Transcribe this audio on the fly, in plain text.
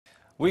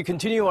We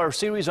continue our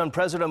series on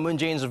President Moon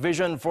Jae-in's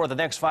vision for the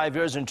next 5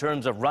 years in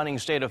terms of running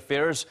state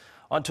affairs.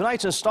 On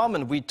tonight's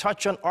installment, we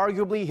touch on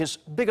arguably his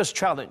biggest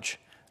challenge,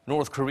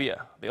 North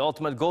Korea. The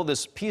ultimate goal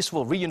is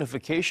peaceful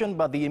reunification,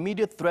 but the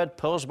immediate threat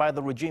posed by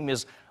the regime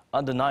is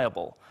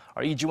undeniable.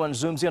 Our Lee Ji-won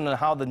zooms in on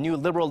how the new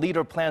liberal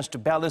leader plans to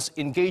balance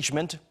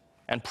engagement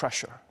and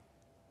pressure.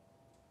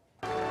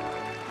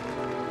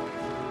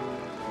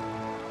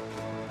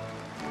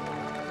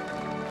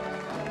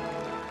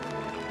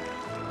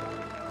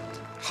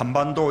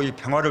 한반도의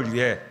평화를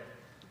위해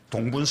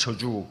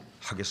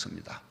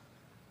동분서주하겠습니다.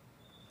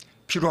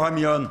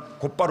 필요하면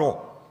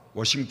곧바로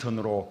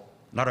워싱턴으로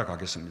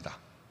날아가겠습니다.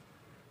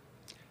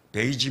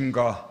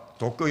 베이징과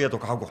도쿄에도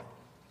가고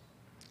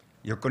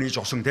여건이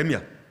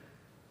조성되면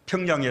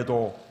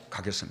평양에도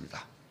가겠습니다.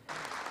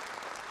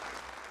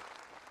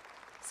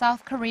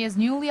 South Korea's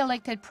newly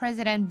elected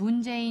President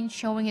Moon Jae-in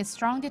showing his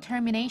strong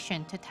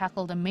determination to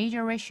tackle the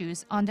major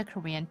issues on the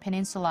Korean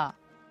peninsula.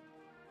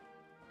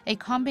 A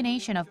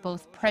combination of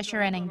both pressure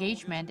and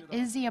engagement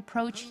is the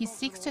approach he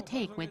seeks to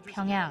take with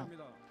Pyongyang.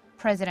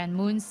 President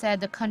Moon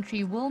said the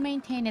country will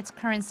maintain its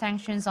current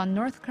sanctions on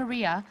North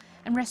Korea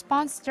and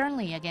respond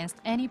sternly against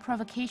any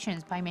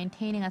provocations by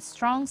maintaining a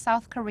strong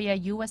South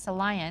Korea-US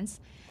alliance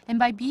and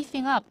by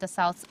beefing up the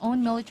South's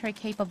own military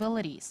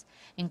capabilities,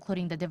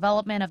 including the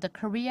development of the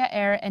Korea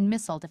air and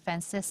missile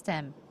defense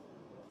system.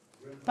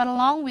 But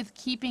along with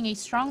keeping a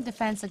strong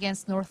defense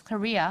against North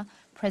Korea,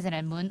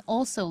 President Moon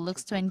also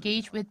looks to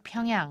engage with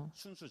Pyongyang.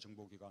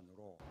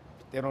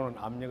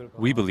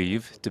 We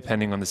believe,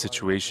 depending on the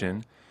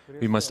situation,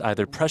 we must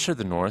either pressure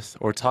the North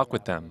or talk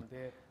with them.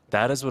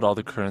 That is what all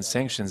the current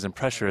sanctions and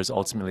pressure is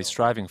ultimately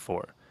striving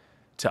for,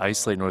 to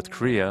isolate North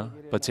Korea,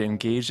 but to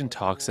engage in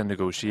talks and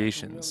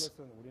negotiations.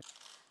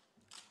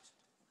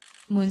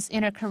 Moon's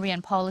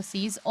inter-Korean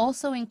policies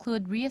also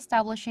include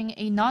re-establishing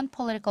a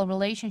non-political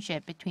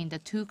relationship between the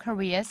two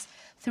Koreas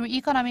through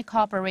economic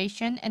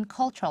cooperation and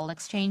cultural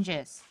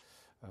exchanges.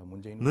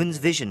 Moon's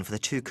vision for the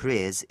two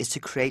Koreas is to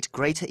create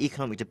greater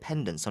economic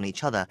dependence on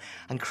each other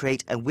and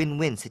create a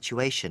win-win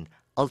situation,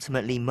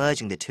 ultimately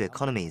merging the two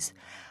economies.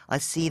 I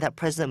see that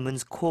President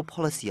Moon's core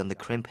policy on the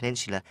Korean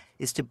peninsula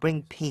is to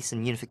bring peace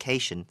and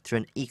unification through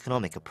an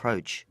economic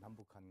approach.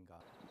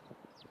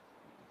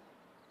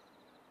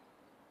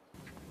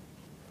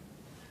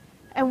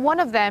 And one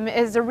of them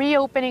is the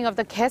reopening of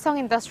the Kaesong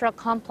Industrial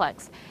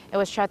Complex. It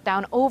was shut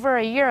down over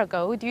a year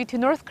ago due to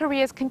North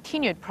Korea's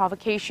continued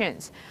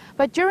provocations.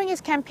 But during his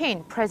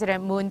campaign,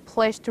 President Moon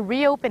pledged to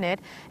reopen it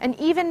and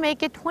even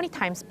make it 20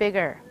 times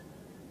bigger.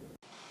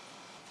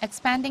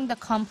 Expanding the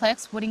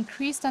complex would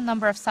increase the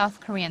number of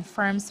South Korean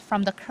firms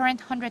from the current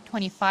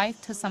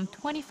 125 to some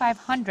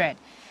 2,500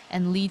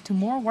 and lead to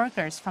more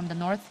workers from the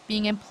north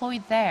being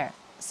employed there.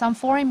 Some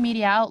foreign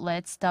media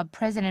outlets dubbed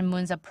President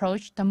Moon's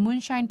approach the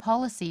Moonshine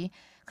Policy,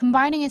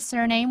 combining his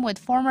surname with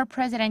former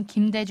President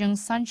Kim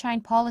Dae-jung's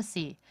Sunshine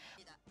Policy,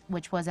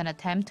 which was an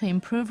attempt to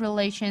improve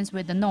relations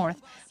with the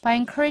North by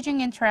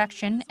encouraging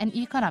interaction and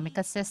economic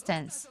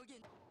assistance.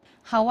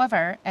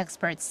 However,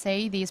 experts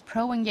say these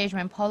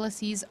pro-engagement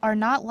policies are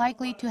not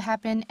likely to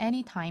happen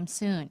anytime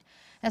soon,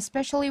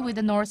 especially with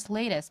the North's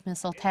latest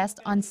missile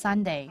test on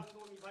Sunday.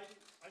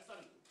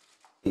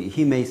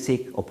 He may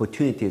seek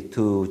opportunity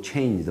to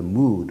change the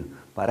mood,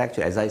 but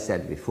actually, as I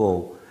said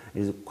before,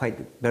 it's quite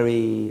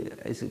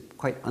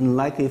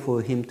unlikely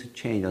for him to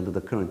change under the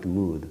current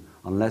mood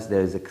unless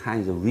there is a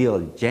kind of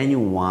real,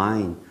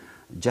 genuine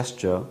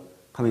gesture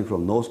coming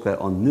from North Korea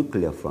on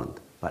nuclear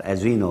front. But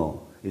as we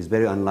know, it's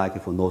very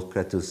unlikely for North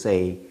Korea to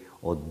say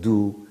or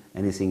do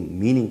anything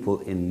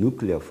meaningful in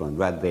nuclear front.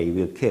 Rather, they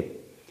will keep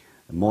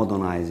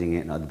modernizing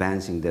and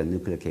advancing their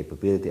nuclear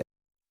capability.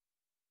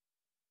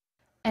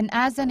 And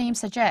as the name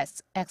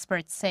suggests,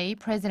 experts say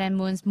President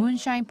Moon's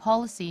Moonshine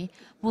Policy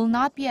will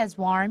not be as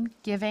warm,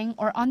 giving,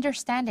 or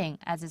understanding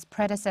as his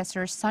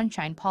predecessor's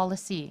Sunshine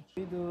Policy.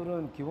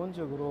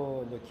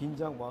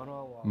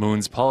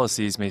 Moon's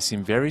policies may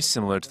seem very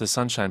similar to the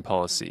Sunshine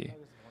Policy,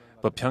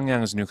 but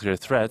Pyongyang's nuclear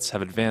threats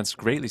have advanced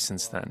greatly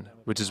since then,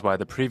 which is why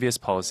the previous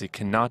policy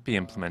cannot be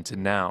implemented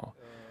now.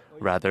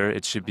 Rather,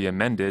 it should be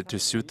amended to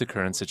suit the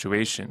current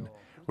situation,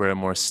 where a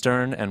more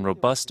stern and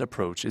robust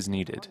approach is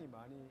needed.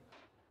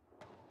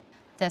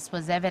 This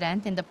was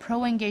evident in the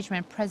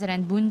pro-engagement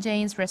President Moon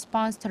Jae-in's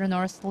response to the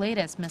North's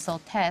latest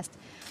missile test,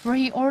 where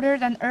he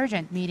ordered an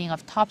urgent meeting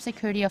of top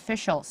security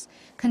officials,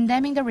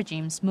 condemning the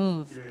regime's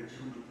move.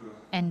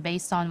 And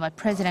based on what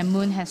President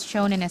Moon has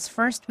shown in his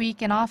first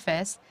week in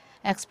office,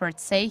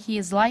 experts say he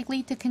is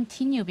likely to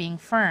continue being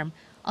firm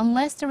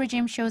unless the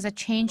regime shows a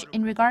change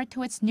in regard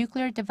to its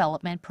nuclear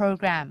development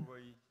program.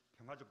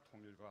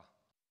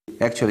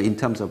 Actually, in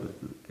terms of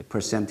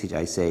percentage,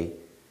 I say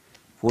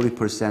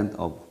 40%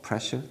 of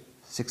pressure,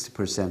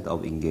 60%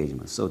 of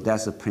engagement. So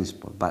that's the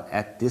principle.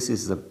 But this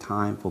is the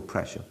time for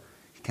pressure.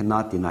 He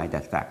cannot deny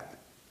that fact.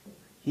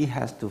 He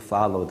has to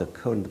follow the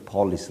current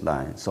policy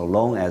line so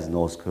long as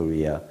North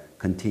Korea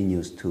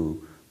continues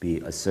to be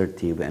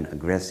assertive and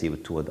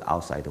aggressive toward the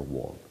outside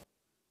world.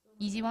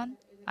 Lee Ji-won,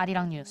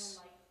 Arirang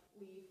News.